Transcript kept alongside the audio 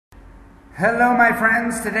Hello, my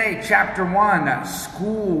friends. Today, Chapter 1,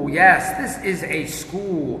 School. Yes, this is a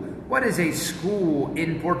school. What is a school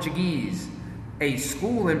in Portuguese? A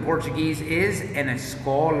school in Portuguese is an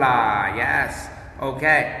escola. Yes.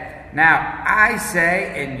 Okay. Now, I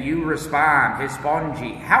say and you respond.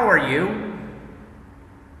 Responde. How are you?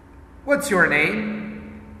 What's your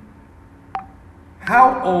name?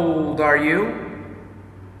 How old are you?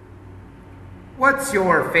 What's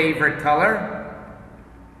your favorite color?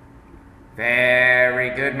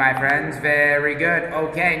 Very good, my friends. Very good.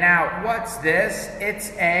 Okay, now, what's this? It's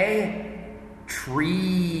a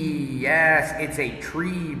tree. Yes, it's a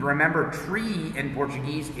tree. Remember, tree in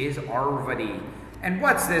Portuguese is árvore. And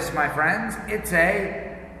what's this, my friends? It's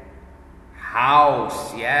a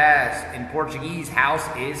house. Yes, in Portuguese, house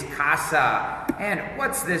is casa. And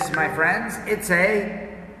what's this, my friends? It's a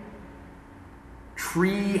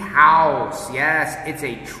tree house. Yes, it's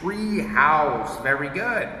a tree house. Very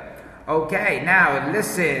good. Okay, now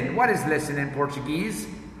listen. What is listen in Portuguese?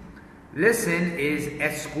 Listen is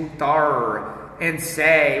escutar. And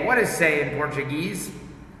say. What is say in Portuguese?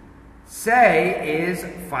 Say is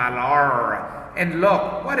falar. And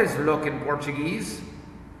look. What is look in Portuguese?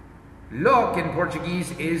 Look in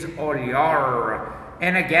Portuguese is olhar.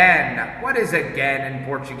 And again. What is again in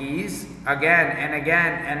Portuguese? Again and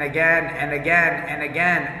again and again and again and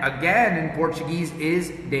again. Again in Portuguese is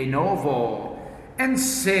de novo. And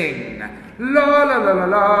sing. La la la la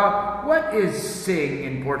la. What is sing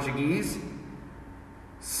in Portuguese?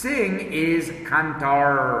 Sing is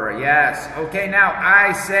cantar. Yes. Okay, now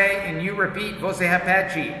I say and you repeat. Você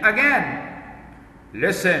repete. Again.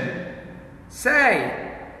 Listen.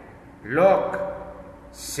 Say. Look.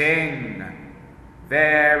 Sing.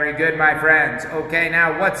 Very good, my friends. Okay,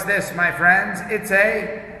 now what's this, my friends? It's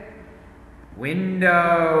a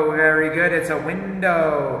window. Very good. It's a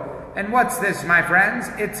window. And what's this, my friends?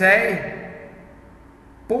 It's a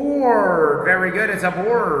board. Very good. It's a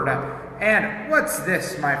board. And what's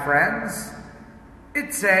this, my friends?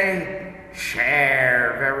 It's a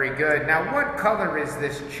chair. Very good. Now, what color is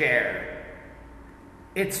this chair?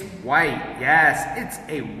 It's white. Yes, it's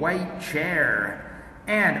a white chair.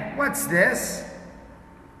 And what's this?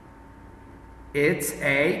 It's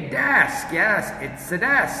a desk. Yes, it's a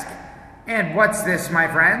desk. And what's this, my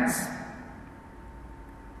friends?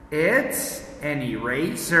 It's an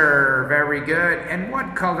eraser. Very good. And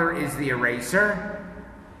what color is the eraser?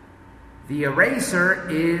 The eraser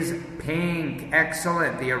is pink.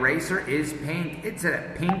 Excellent. The eraser is pink. It's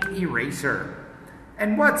a pink eraser.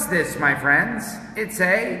 And what's this, my friends? It's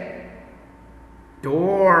a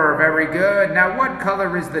door. Very good. Now, what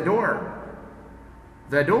color is the door?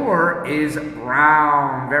 The door is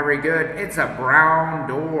brown. Very good. It's a brown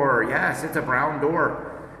door. Yes, it's a brown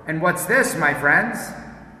door. And what's this, my friends?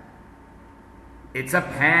 It's a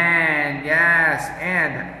pen, yes.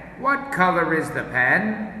 And what color is the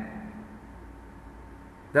pen?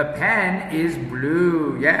 The pen is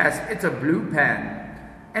blue. Yes, it's a blue pen.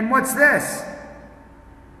 And what's this?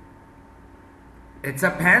 It's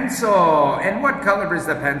a pencil. And what color is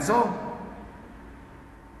the pencil?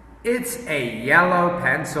 It's a yellow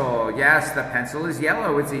pencil. Yes, the pencil is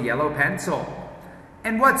yellow. It's a yellow pencil.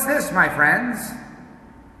 And what's this, my friends?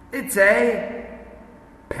 It's a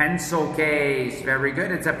pencil case. Very good.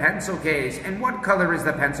 It's a pencil case. And what color is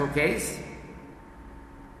the pencil case?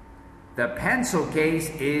 The pencil case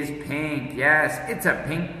is pink. Yes, it's a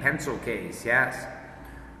pink pencil case. Yes.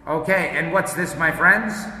 Okay, and what's this, my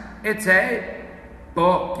friends? It's a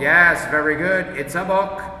book. Yes, very good. It's a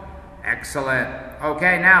book. Excellent.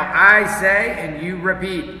 Okay, now I say and you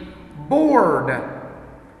repeat. Board.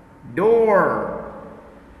 Door.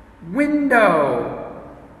 Window.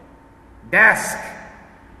 Desk.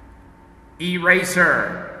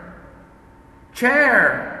 Eraser,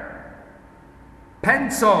 chair,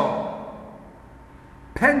 pencil,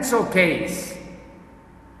 pencil case,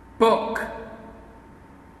 book,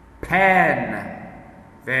 pen.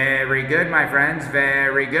 Very good, my friends.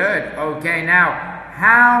 Very good. Okay, now,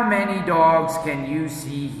 how many dogs can you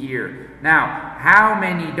see here? Now, how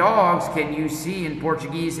many dogs can you see in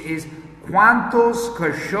Portuguese is quantos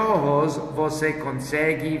cachorros você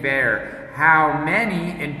consegue ver? How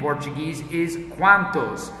many in Portuguese is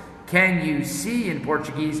quantos. Can you see in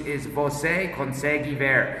Portuguese is você consegue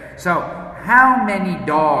ver. So, how many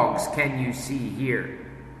dogs can you see here?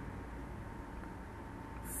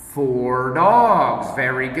 4 dogs.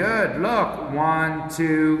 Very good. Look. 1,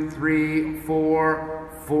 2, 3,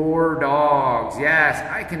 4. 4 dogs. Yes,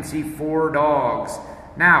 I can see 4 dogs.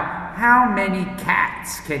 Now, how many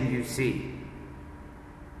cats can you see?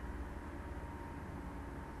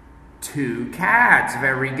 2 cats.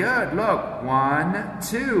 Very good. Look. 1,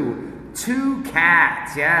 2. 2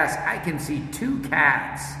 cats. Yes, I can see 2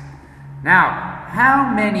 cats. Now,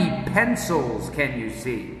 how many pencils can you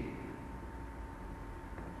see?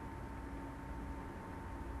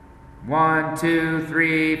 1, 2,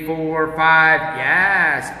 3, 4, 5.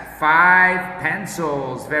 Yes, 5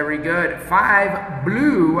 pencils. Very good. 5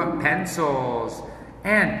 blue pencils.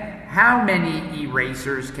 And how many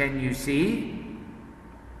erasers can you see?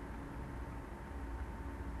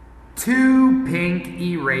 2 pink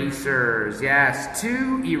erasers. Yes,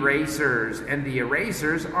 2 erasers. And the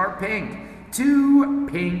erasers are pink. 2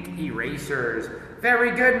 pink erasers. Very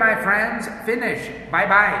good, my friends. Finish.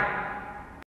 Bye-bye.